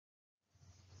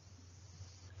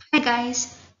Hi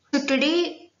guys, so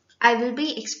today I will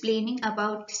be explaining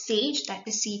about SAGE, that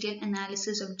is serial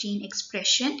analysis of gene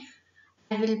expression.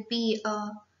 I will be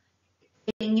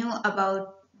telling you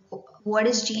about what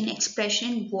is gene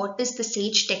expression, what is the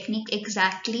SAGE technique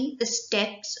exactly, the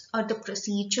steps or the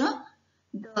procedure,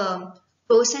 the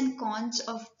pros and cons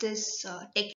of this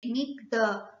technique,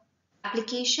 the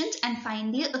applications, and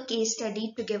finally a case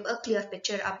study to give a clear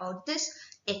picture about this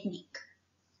technique.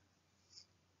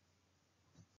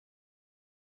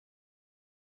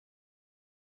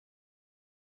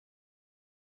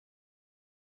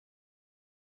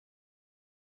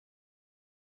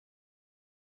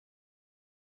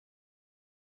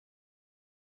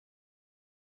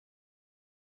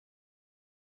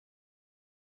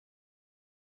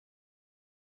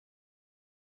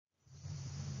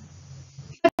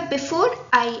 Before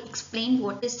I explain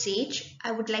what is SAGE,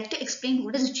 I would like to explain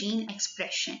what is gene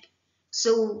expression.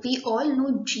 So we all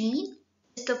know gene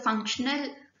is the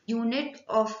functional unit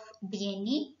of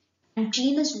DNA, and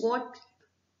gene is what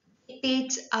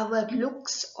dictates our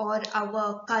looks or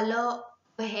our color,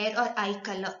 our hair or eye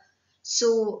color.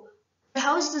 So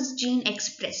how is this gene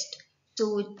expressed?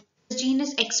 So the gene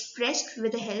is expressed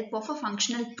with the help of a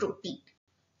functional protein.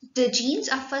 The genes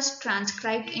are first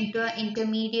transcribed into an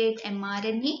intermediate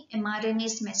mRNA. mRNA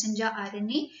is messenger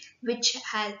RNA,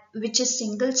 which is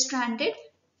single-stranded,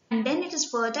 and then it is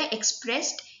further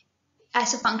expressed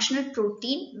as a functional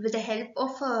protein with the help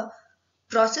of a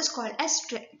process called as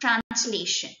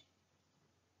translation.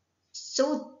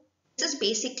 So this is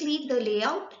basically the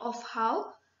layout of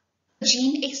how a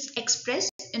gene is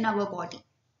expressed in our body.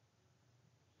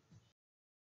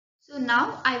 So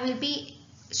now I will be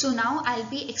so now I'll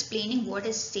be explaining what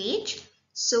is SAGE.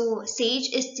 So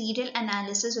SAGE is serial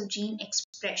analysis of gene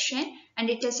expression, and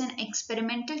it is an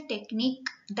experimental technique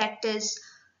that is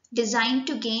designed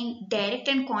to gain direct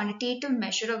and quantitative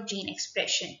measure of gene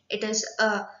expression. It is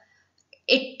a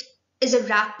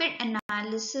rapid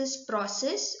analysis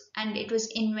process, and it was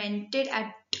invented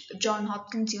at Johns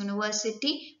Hopkins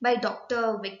University by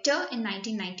Dr. Victor in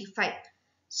 1995.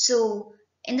 So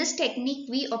in this technique,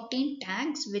 we obtain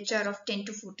tags which are of 10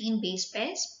 to 14 base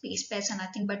pairs. Base pairs are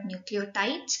nothing but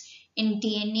nucleotides. In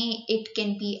DNA, it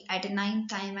can be adenine,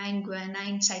 thymine,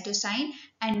 guanine, cytosine,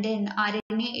 and in RNA,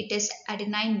 it is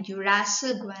adenine,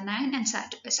 uracil, guanine, and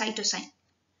cytosine.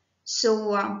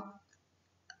 So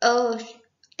a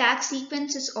tag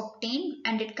sequence is obtained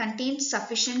and it contains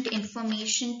sufficient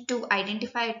information to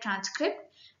identify a transcript,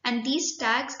 and these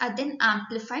tags are then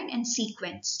amplified and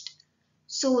sequenced.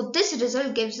 So this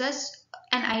result gives us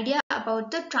an idea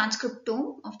about the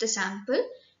transcriptome of the sample,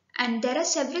 and there are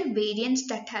several variants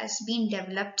that has been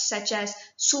developed such as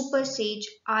Super Sage,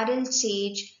 RL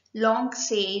Sage, Long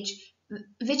Sage,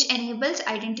 which enables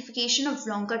identification of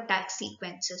longer tag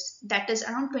sequences, that is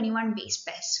around 21 base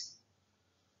pairs.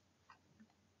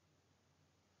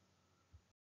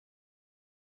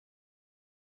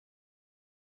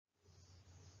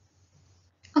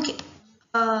 Okay,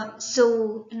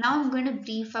 so now I'm going to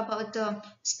brief about the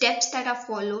steps that are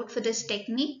followed for this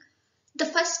technique. The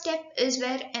first step is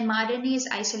where mRNA is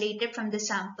isolated from the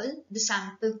sample. The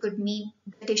sample could mean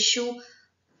the tissue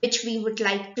which we would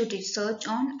like to research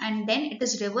on, and then it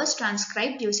is reverse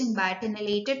transcribed using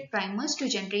biotinylated primers to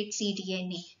generate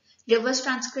cDNA. Reverse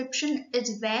transcription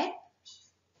is where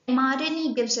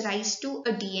mRNA gives rise to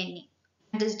a DNA,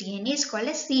 and this DNA is called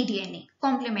as cDNA,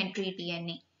 complementary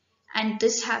DNA. And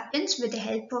this happens with the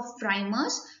help of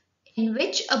primers in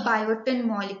which a biotin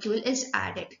molecule is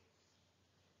added.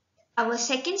 Our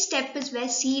second step is where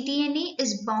cDNA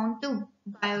is bound to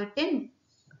biotin,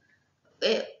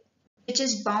 uh, which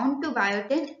is bound to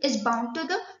biotin, is bound to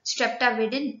the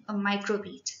streptavidin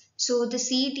microbeads. So the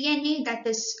cDNA that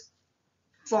is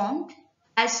formed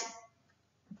has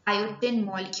biotin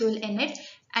molecule in it,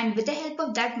 and with the help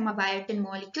of that biotin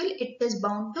molecule, it is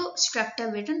bound to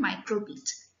streptavidin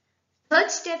microbeads. Third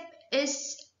step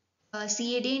is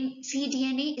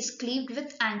cDNA is cleaved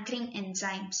with anchoring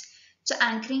enzymes. So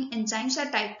anchoring enzymes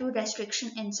are type 2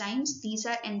 restriction enzymes. These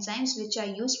are enzymes which are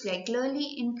used regularly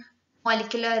in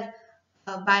molecular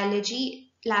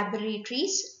biology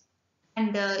laboratories,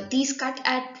 and these cut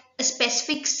at a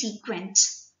specific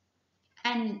sequence,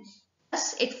 and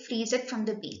thus it frees it from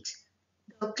the base.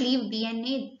 The cleaved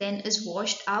DNA then is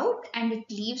washed out and it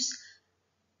leaves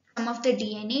some of the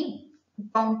DNA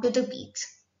bound to the beads.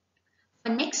 The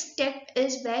next step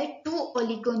is where two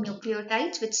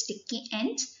oligonucleotides with sticky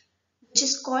ends, which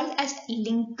is called as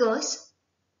linkers,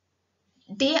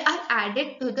 they are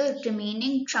added to the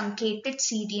remaining truncated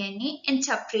cDNA in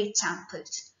separate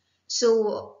samples.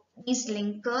 So these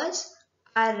linkers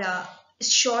are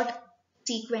short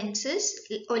sequences,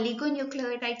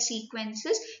 oligonucleotide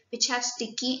sequences, which have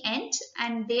sticky ends,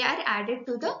 and they are added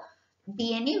to the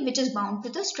DNA, which is bound to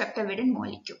the streptavidin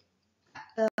molecule,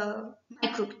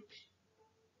 microtubule.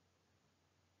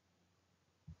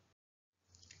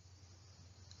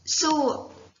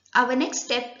 So our next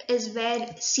step is where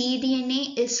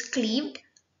cDNA is cleaved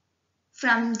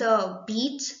from the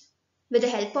beads with the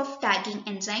help of tagging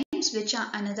enzymes, which are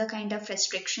another kind of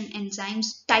restriction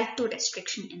enzymes, type 2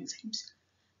 restriction enzymes.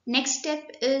 Next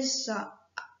step is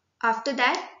after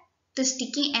that, the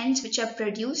sticky ends which are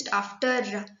produced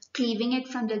after cleaving it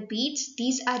from the beads,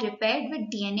 these are repaired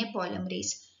with DNA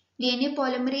polymerase. DNA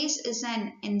polymerase is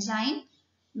an enzyme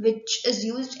which is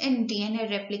used in DNA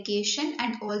replication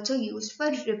and also used for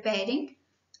repairing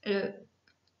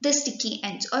the sticky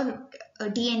ends, or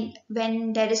DNA.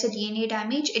 When there is a DNA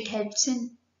damage, it helps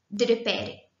in the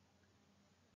repairing.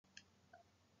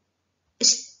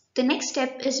 The next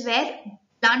step is where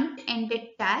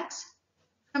blunt-ended tags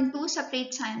from two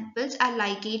separate samples are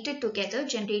ligated together,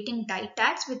 generating dye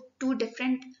tags with two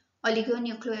different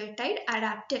oligonucleotide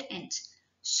adapter ends.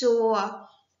 So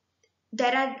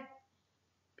there are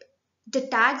the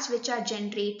tags which are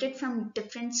generated from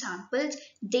different samples.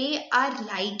 They are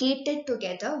ligated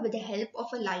together with the help of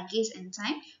a ligase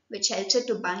enzyme, which helps it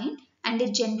to bind, and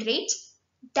it generates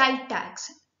dye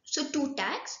tags. So two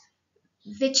tags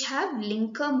which have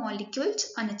linker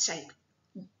molecules on its side.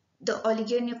 The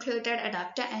oligonucleotide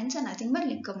adapter ends are nothing but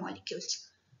linker molecules.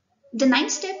 The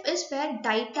ninth step is where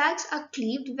dye tags are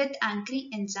cleaved with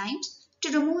anchoring enzymes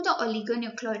to remove the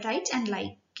oligonucleotides and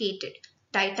ligate it.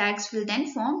 Dye tags will then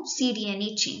form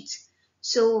cDNA chains.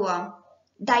 So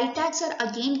dye tags are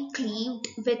again cleaved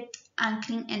with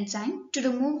anchoring enzyme to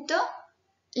remove the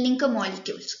linker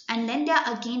molecules, and then they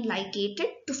are again ligated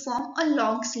to form a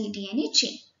long cDNA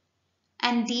chain.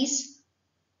 And these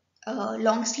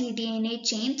long cDNA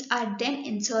chains are then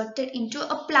inserted into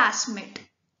a plasmid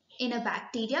in a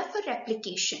bacteria for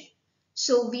replication.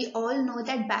 So we all know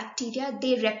that bacteria,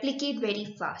 they replicate very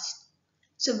fast.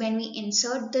 So when we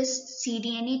insert this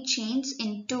cDNA chains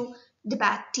into the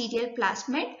bacterial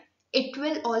plasmid, it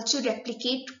will also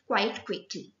replicate quite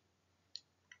quickly.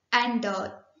 And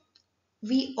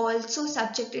we also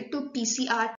subject it to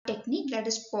PCR technique, that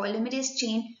is polymerase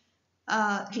chain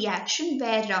reaction,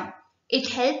 where it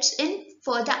helps in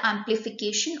further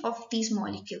amplification of these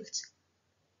molecules.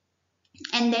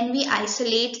 And then we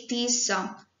isolate these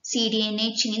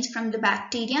cDNA chains from the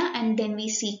bacteria, and then we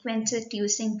sequence it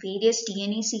using various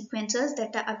DNA sequencers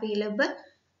that are available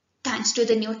thanks to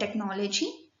the new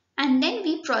technology. And then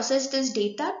we process this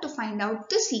data to find out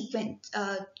the sequence,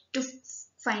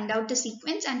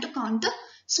 and to count the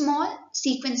small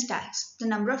sequence tags, the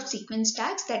number of sequence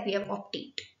tags that we have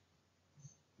obtained.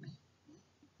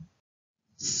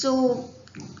 So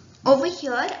over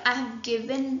here I have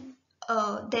given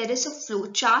there is a flow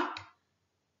chart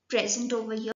present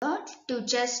over here to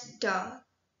just have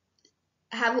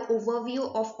an overview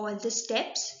of all the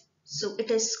steps. So it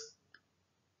is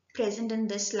present in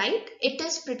this slide. It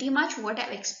is pretty much what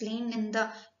I've explained in the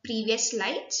previous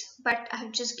slides, but I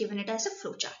have just given it as a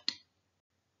flow chart.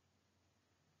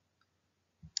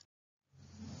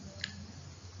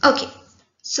 Okay,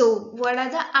 so what are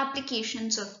the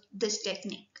applications of this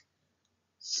technique?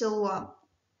 So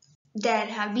there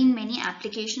have been many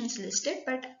applications listed,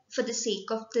 but for the sake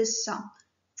of this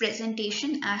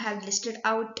presentation, I have listed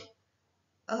out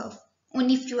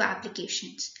only few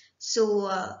applications.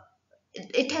 So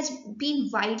it has been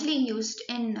widely used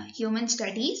in human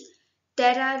studies.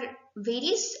 There are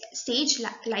various sage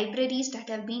libraries that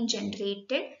have been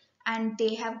generated, and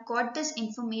they have got this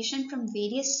information from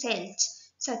various cells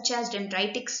such as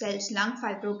dendritic cells, lung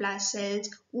fibroblast cells,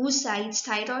 oocytes,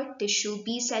 thyroid tissue,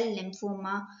 B cell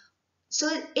lymphoma. So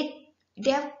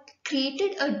they have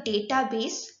created a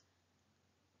database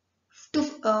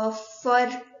for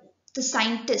the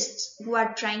scientists who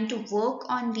are trying to work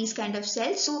on these kind of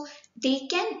cells, so they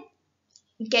can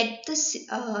get this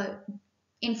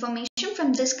information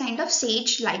from this kind of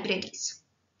sage libraries.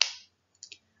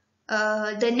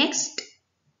 The next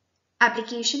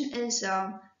application is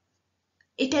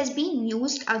it has been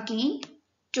used again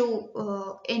to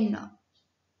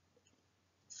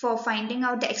for finding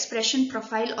out the expression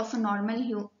profile of a normal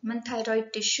human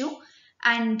thyroid tissue,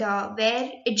 and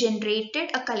where it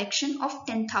generated a collection of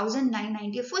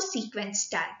 10,994 sequence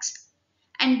tags.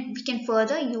 And we can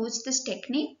further use this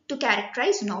technique to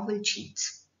characterize novel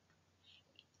genes.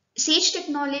 SAGE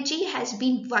technology has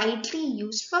been widely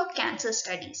used for cancer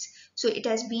studies. So it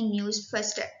has been used for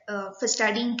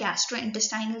studying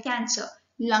gastrointestinal cancer,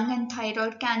 lung and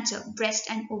thyroid cancer, breast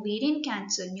and ovarian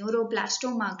cancer,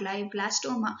 neuroblastoma,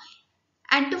 glioblastoma,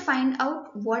 and to find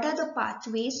out what are the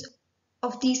pathways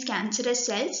of these cancerous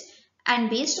cells. And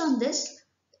based on this,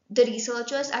 the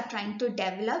researchers are trying to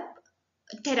develop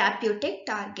therapeutic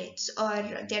targets,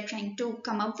 or they're trying to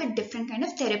come up with different kind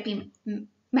of therapy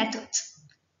methods.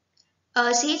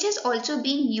 SAGE has also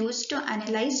been used to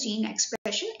analyze gene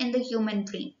expression in the human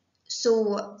brain.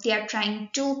 So they are trying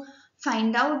to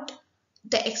find out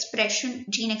the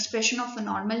gene expression of a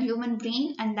normal human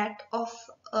brain and that of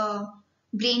a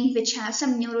brain which has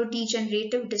some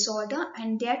neurodegenerative disorder,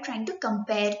 and they are trying to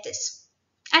compare this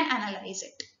and analyze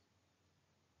it.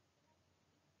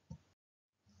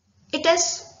 It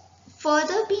has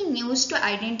further been used to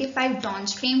identify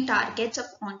downstream targets of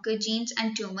oncogenes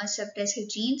and tumor suppressor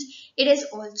genes. It is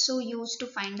also used to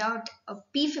find out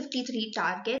P53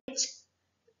 targets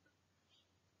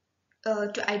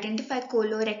to identify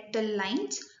colorectal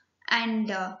lines.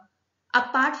 And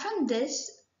apart from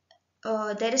this,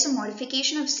 there is a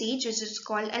modification of SAGE which is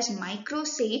called as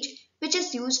microSAGE, which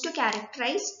is used to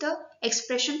characterize the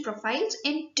expression profiles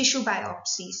in tissue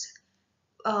biopsies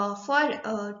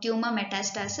for tumor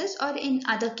metastasis, or in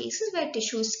other cases where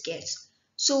tissue is scarce.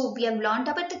 So we have learned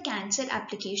about the cancer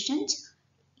applications.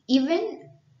 Even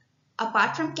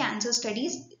apart from cancer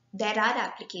studies, there are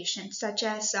applications such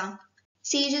as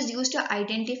SAGE is used to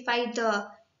identify the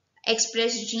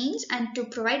expressed genes and to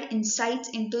provide insights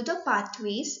into the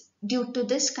pathways due to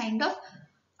this kind of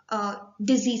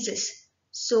diseases.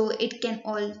 So it can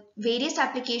all various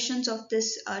applications of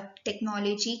this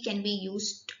technology can be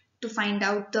used to find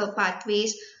out the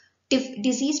pathways,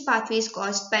 disease pathways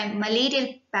caused by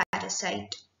malarial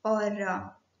parasite,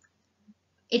 or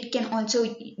it can also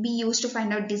be used to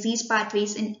find out disease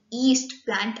pathways in yeast,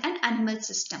 plant and animal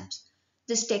systems.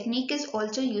 This technique is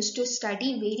also used to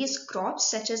study various crops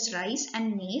such as rice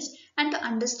and maize, and to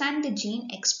understand the gene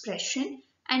expression,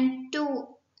 and to,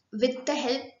 with the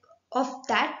help of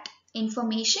that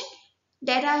information,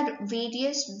 there are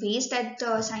various ways that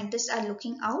the scientists are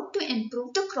looking out to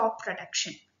improve the crop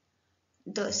production.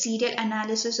 The serial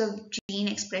analysis of gene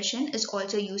expression is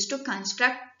also used to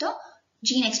construct the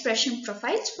gene expression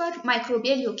profiles for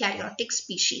microbial eukaryotic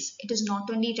species. It is not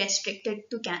only restricted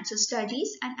to cancer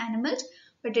studies and animals,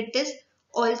 but it is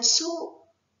also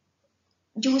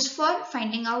used for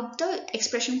finding out the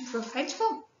expression profiles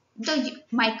for the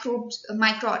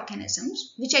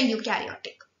microorganisms which are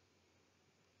eukaryotic.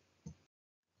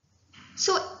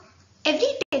 So every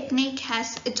technique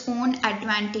has its own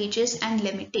advantages and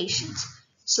limitations.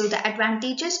 So the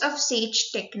advantages of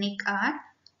SAGE technique are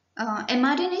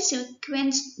mRNA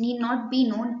sequence need not be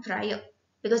known prior,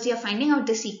 because they are finding out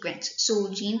the sequence.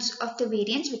 So genes of the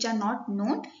variants which are not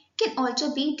known can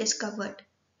also be discovered.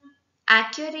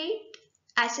 Accurate,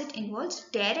 as it involves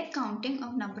direct counting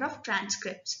of number of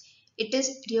transcripts. It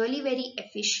is really very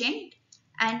efficient,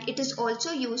 and it is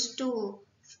also used for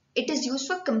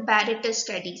comparative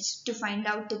studies to find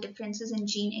out the differences in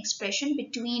gene expression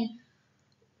between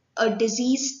a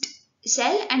diseased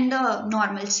cell and a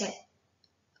normal cell.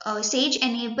 SAGE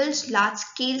enables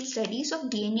large-scale studies of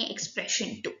DNA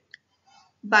expression too.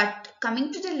 But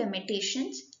coming to the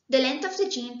limitations, the length of the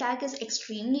gene tag is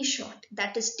extremely short,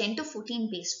 that is 10 to 14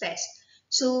 base pairs.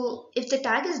 So if the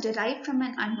tag is derived from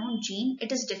an unknown gene,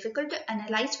 it is difficult to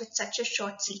analyze with such a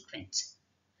short sequence.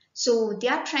 So they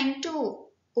are trying to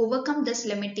overcome this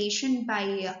limitation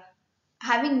by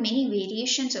having many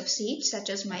variations of SAGE such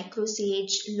as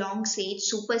microSAGE, long SAGE,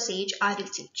 super SAGE, RL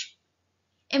SAGE.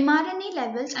 mRNA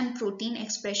levels and protein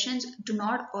expressions do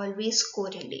not always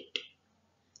correlate.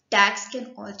 Tags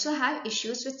can also have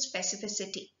issues with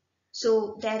specificity.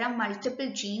 So there are multiple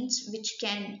genes which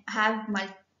can have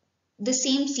the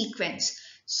same sequence.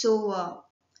 So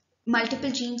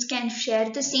multiple genes can share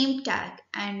the same tag,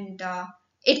 and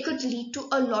it could lead to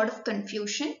a lot of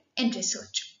confusion in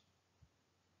research.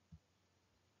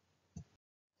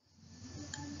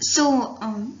 So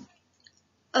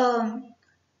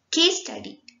case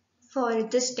study for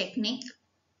this technique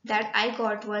that I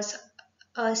got was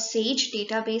a SAGE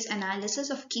database analysis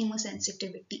of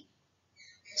chemosensitivity.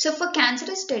 So for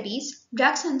cancerous studies,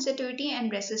 drug sensitivity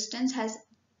and resistance has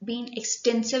been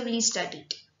extensively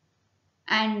studied.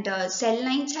 And cell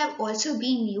lines have also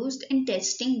been used in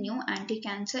testing new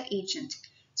anti-cancer agents.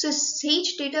 So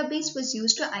SAGE database was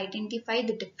used to identify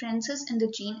the differences in the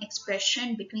gene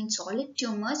expression between solid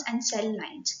tumors and cell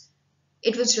lines.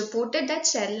 It was reported that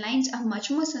cell lines are much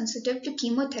more sensitive to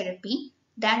chemotherapy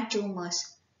than tumors,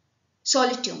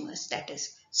 solid tumors that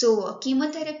is. So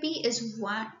chemotherapy is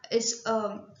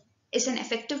an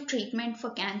effective treatment for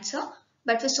cancer,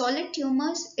 but for solid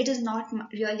tumors it is not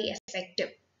really effective.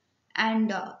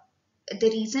 And the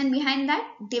reason behind that,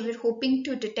 they were hoping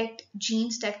to detect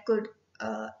genes that could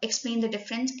explain the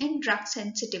difference in drug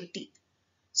sensitivity.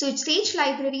 So SAGE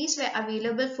libraries were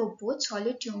available for both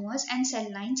solid tumors and cell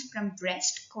lines from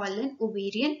breast, colon,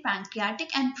 ovarian,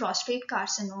 pancreatic, and prostate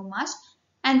carcinomas.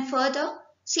 And further,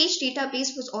 SAGE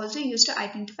database was also used to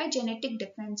identify genetic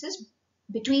differences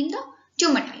between the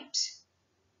tumor types.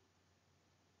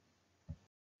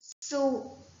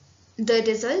 So the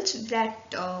results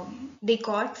that they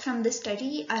got from the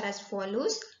study are as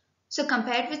follows. So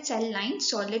compared with cell lines,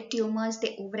 solid tumors,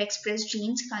 they overexpress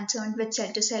genes concerned with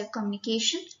cell-to-cell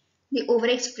communication. They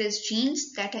overexpress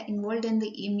genes that are involved in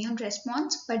the immune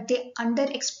response, but they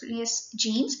underexpress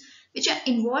genes which are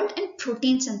involved in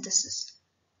protein synthesis.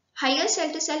 Higher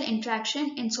cell-to-cell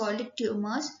interaction in solid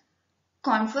tumors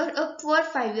confer a poor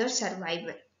 5-year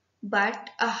survival, but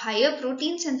a higher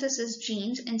protein synthesis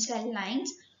genes in cell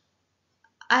lines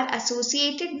are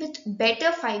associated with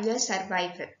better 5-year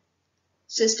survival.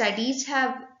 So studies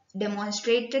have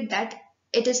demonstrated that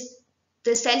it is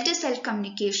the cell-to-cell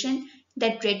communication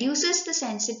that reduces the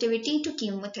sensitivity to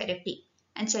chemotherapy,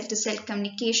 and cell-to-cell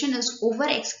communication is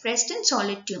overexpressed in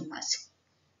solid tumors.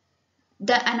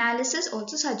 The analysis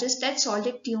also suggests that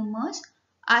solid tumors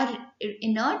are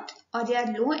inert or they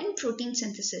are low in protein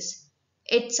synthesis.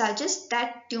 It suggests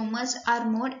that tumors are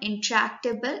more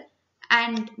intractable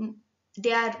and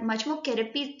they are much more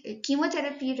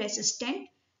chemotherapy resistant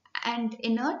and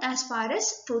inert as far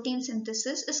as protein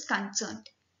synthesis is concerned.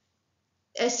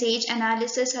 A SAGE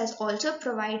analysis has also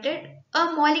provided a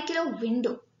molecular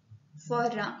window for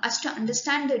us to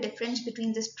understand the difference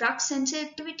between this drug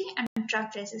sensitivity and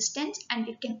drug resistance, and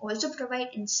it can also provide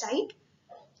insight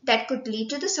that could lead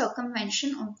to the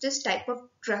circumvention of this type of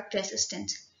drug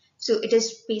resistance. So it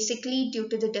is basically due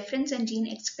to the difference in gene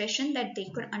expression that they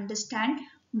could understand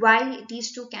why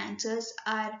these two cancers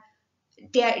are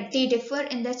they differ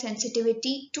in their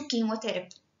sensitivity to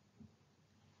chemotherapy,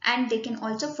 and they can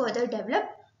also further develop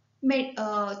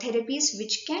therapies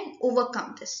which can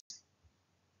overcome this.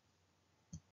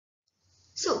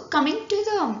 So coming to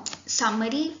the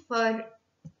summary for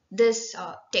this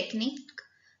technique,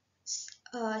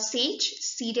 SAGE,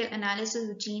 serial analysis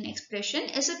of gene expression,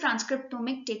 is a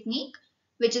transcriptomic technique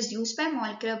which is used by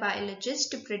molecular biologists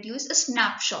to produce a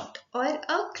snapshot or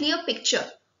a clear picture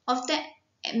of the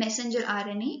messenger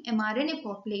RNA, mRNA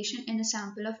population in a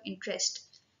sample of interest.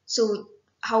 So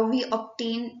how we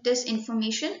obtain this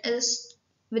information is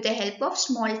with the help of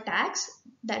small tags,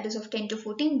 that is of 10 to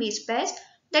 14 base pairs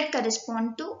that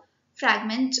correspond to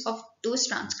fragments of those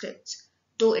transcripts.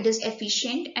 Though it is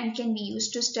efficient and can be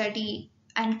used to study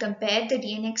and compare the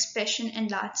DNA expression in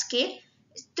large scale,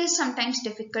 it is sometimes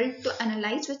difficult to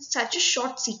analyze with such a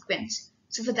short sequence.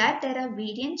 So for that, there are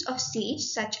variants of SAGE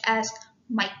such as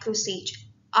microSAGE,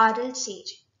 RL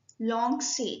SAGE, long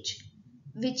SAGE,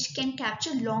 which can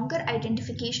capture longer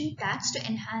identification tags to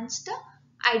enhance the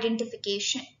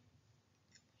identification.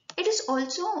 It is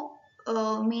also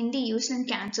mainly used in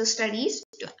cancer studies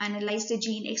to analyze the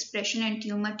gene expression in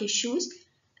tumor tissues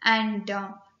and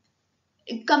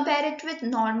compare it with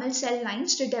normal cell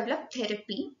lines to develop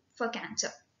therapy for cancer,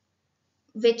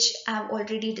 which I've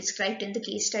already described in the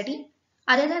case study.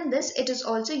 Other than this, it is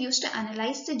also used to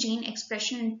analyze the gene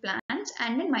expression in plants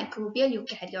and in microbial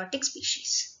eukaryotic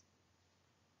species.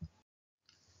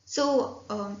 So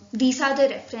these are the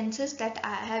references that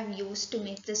I have used to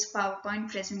make this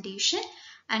PowerPoint presentation,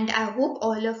 and I hope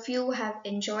all of you have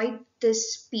enjoyed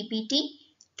this PPT.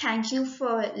 Thank you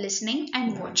for listening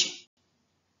and watching.